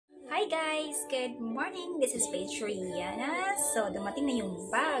Hi guys! Good morning! This is Paige Rihanna. So, dumating na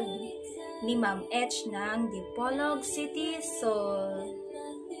yung bag ni Ma'am H ng Dipolog City. So,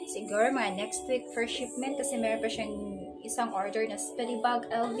 siguro mga next week for shipment kasi meron pa siyang isang order na Spilly Bag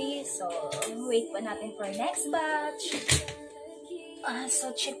LV. So, wait pa natin for next batch.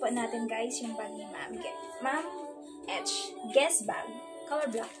 So, check po natin guys yung bag ni Ma'am H. Guess bag.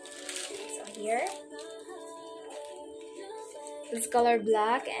 Color black. So, here. It's color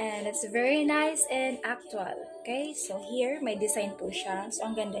black and it's very nice and actual. Okay, so here may design po siya. So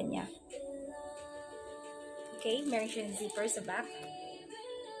ang ganda niya. Okay, meron siyang zipper sa back.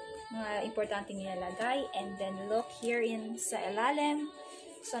 Mga importante nilalagay. And then look here in sa ilalim.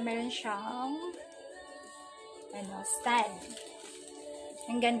 So meron siyang stand.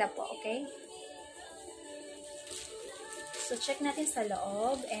 Ang ganda po, okay? So check natin sa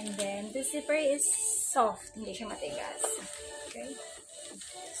loob and then the zipper is soft, hindi siya matigas. Okay.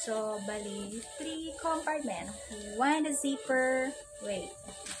 So, bali, 3 compartment. One zipper. Wait.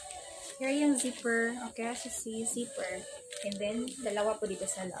 Here yung zipper. Okay, as you see, zipper. And then, dalawa po dito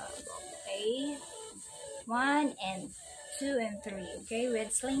sa loob. Okay. 1 and 2 and 3. Okay,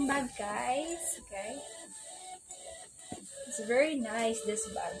 with sling bag, guys. Okay. It's very nice, this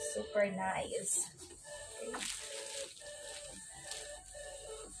bag. Super nice. Okay.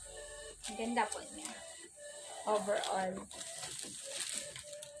 Ang ganda po niya. Overall.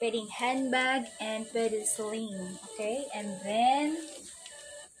 Pwedeng handbag and pwedeng sling. Okay? And then,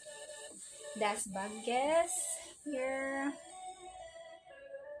 that's bag guess here.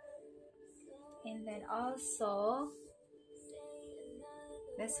 And then also,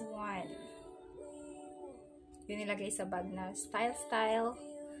 this one. Yun nilagay sa bag na style.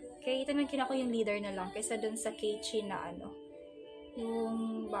 Okay? Ito nang kinako yung leader na lang kaysa dun sa keychain na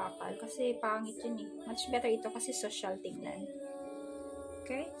yung bakal. Kasi pangit yun eh. Much better ito kasi social tingnan.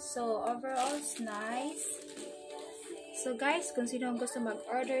 Okay, so overall, it's nice. So guys, kung sino ang gusto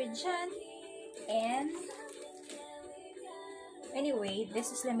mag-order dyan, and anyway,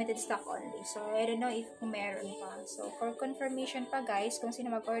 this is limited stock only. So I don't know if kung meron pa. So for confirmation pa guys, kung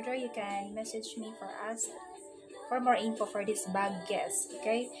sino mag-order, you can message me for more info for this bag guess.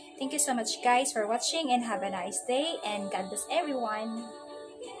 Okay, thank you so much guys for watching and have a nice day and God bless everyone.